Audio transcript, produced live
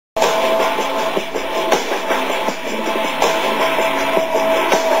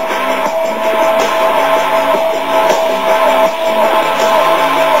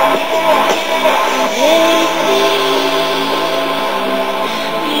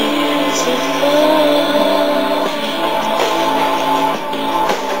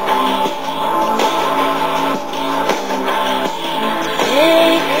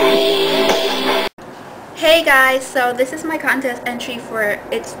So this is my contest entry for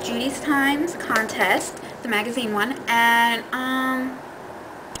Itsjudytime's contest, the magazine one, and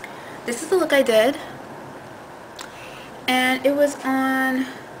this is the look I did, and it was on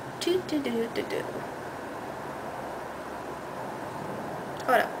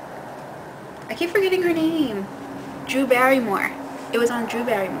hold up, I keep forgetting her name. Drew Barrymore. It was on Drew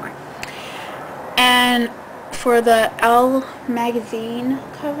Barrymore. And for the Elle magazine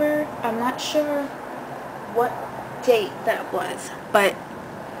cover, I'm not sure what date that was, but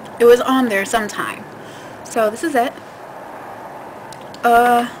it was on there sometime. So this is it.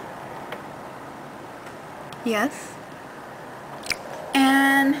 Yes.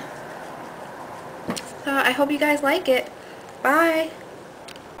 And so I hope you guys like it. Bye.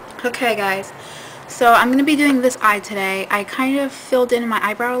 Okay guys, so I'm going to be doing this eye today. I kind of filled in my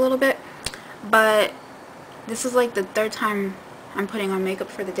eyebrow a little bit, but this is like the third time I'm putting on makeup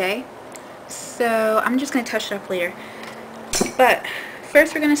for the day. So I'm just going to touch it up later. But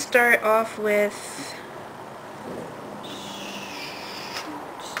first we're going to start off with,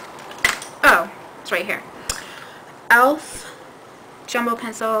 oh, it's right here. e.l.f. Jumbo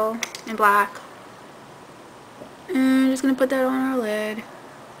pencil in black. And I'm just going to put that on our lid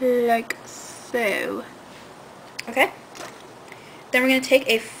like so. Okay? Then we're going to take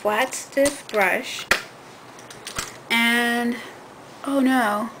a flat stiff brush and, oh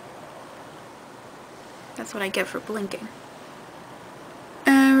no, that's what I get for blinking.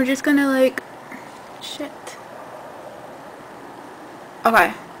 And we're just gonna like, shit.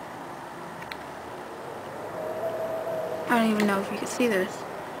 Okay. I don't even know if you can see this.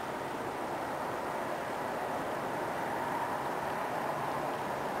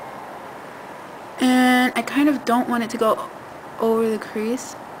 And I kind of don't want it to go over the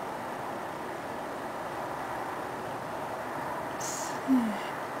crease.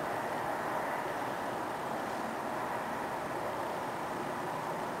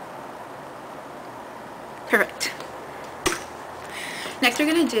 Perfect. Next we're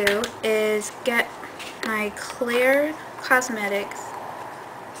going to do is get my Claire Cosmetics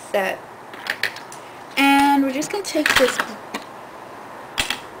set. And we're just going to take this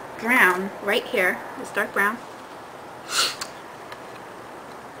brown right here, this dark brown.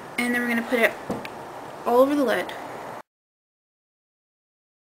 And then we're going to put it all over the lid.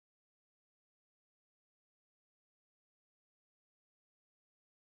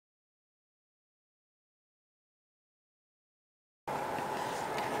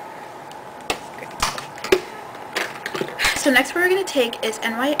 So next what we're going to take is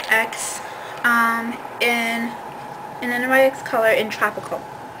NYX in an NYX color in Tropical.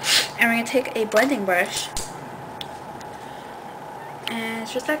 And we're going to take a blending brush. And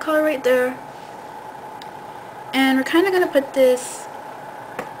it's just that color right there. And we're kind of going to put this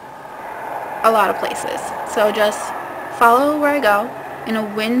a lot of places. So just follow where I go in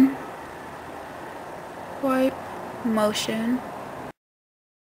a wind wipe motion.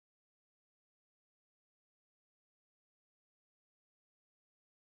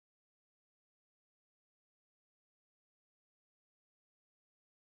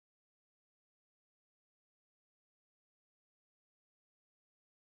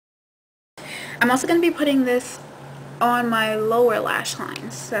 I'm also going to be putting this on my lower lash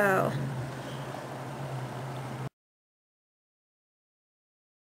line, so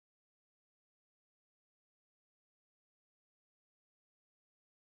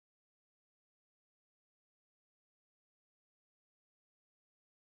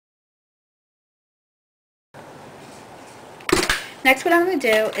next what I'm going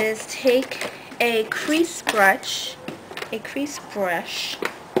to do is take a crease brush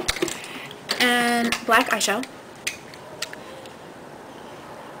and black eyeshadow.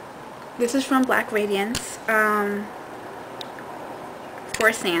 This is from Black Radiance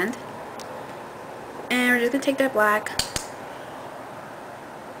for sand. And we're just going to take that black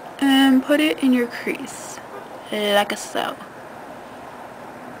and put it in your crease like so.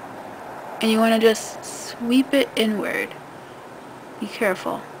 And you want to just sweep it inward. Be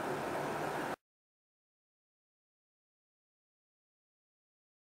careful.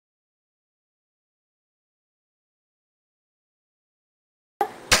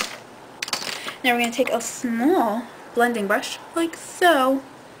 Now we're going to take a small blending brush, like so,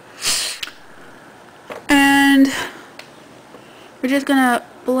 and we're just going to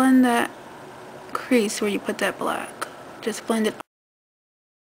blend that crease where you put that black. Just blend it.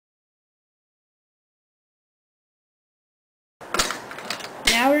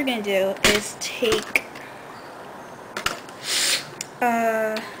 Now what we're going to do is take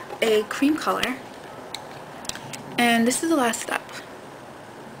a cream color, and this is the last step.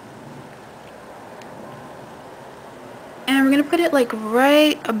 put it like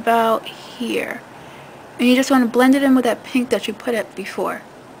right about here. And you just want to blend it in with that pink that you put it before.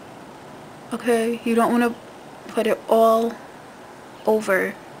 Okay, you don't want to put it all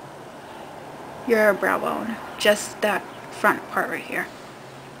over your brow bone, just that front part right here.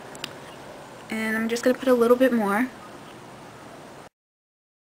 And I'm just going to put a little bit more.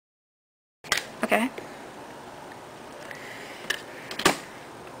 Okay.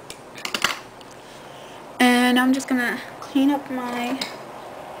 And I'm just going to clean up my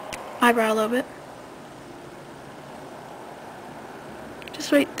eyebrow a little bit.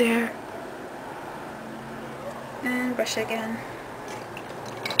 Just right there. And brush it again.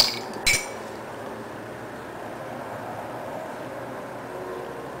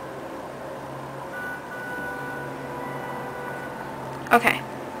 Okay.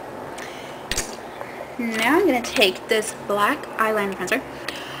 Now I'm going to take this black eyeliner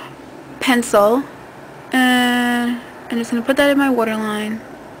pencil, and I'm just going to put that in my waterline.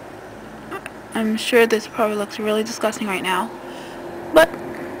 I'm sure this probably looks really disgusting right now, but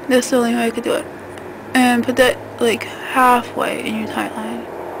that's the only way I could do it. And put that like halfway in your tight line.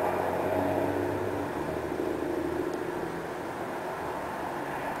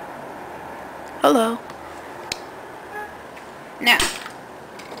 Hello. Now,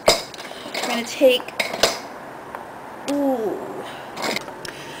 I'm going to take,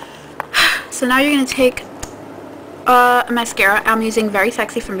 so now you're going to take a mascara. I'm using Very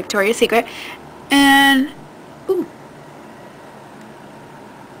Sexy from Victoria's Secret, and,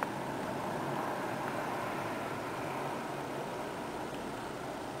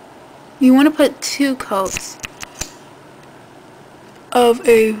 you want to put 2 coats of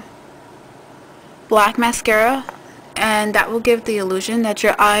a black mascara, and that will give the illusion that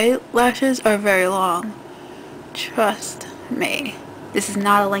your eyelashes are very long. Trust me. This is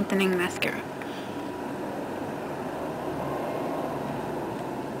not a lengthening mascara.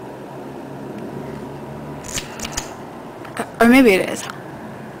 Or maybe it is.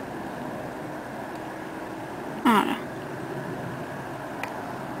 I don't know.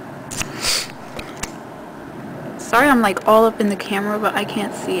 Sorry I'm like all up in the camera, but I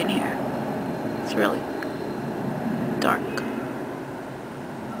can't see in here. It's really dark.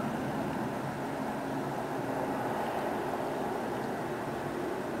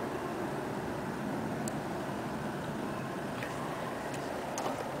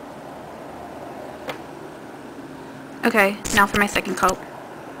 Okay, now for my second coat.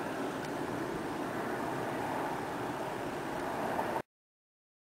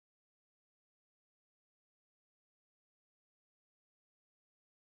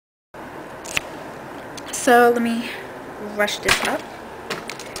 So let me brush this up.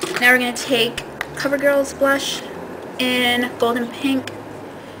 Now we're going to take CoverGirl's blush in golden pink.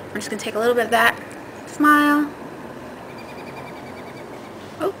 I'm just going to take a little bit of that. Smile.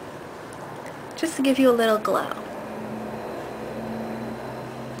 Oh, just to give you a little glow.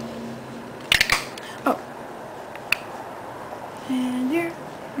 Oh. And there.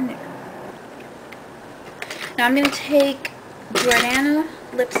 And there. Now I'm going to take Jordana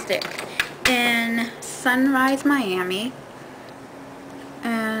lipstick in Sunrise Miami,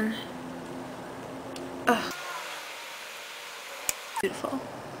 and beautiful.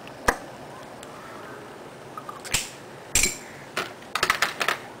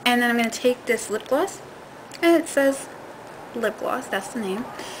 And then I'm going to take this lip gloss, and it says lip gloss, that's the name.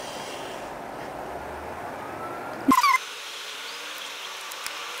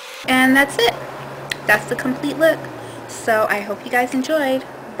 And that's it. That's the complete look. So I hope you guys enjoyed.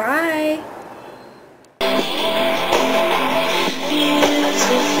 Bye!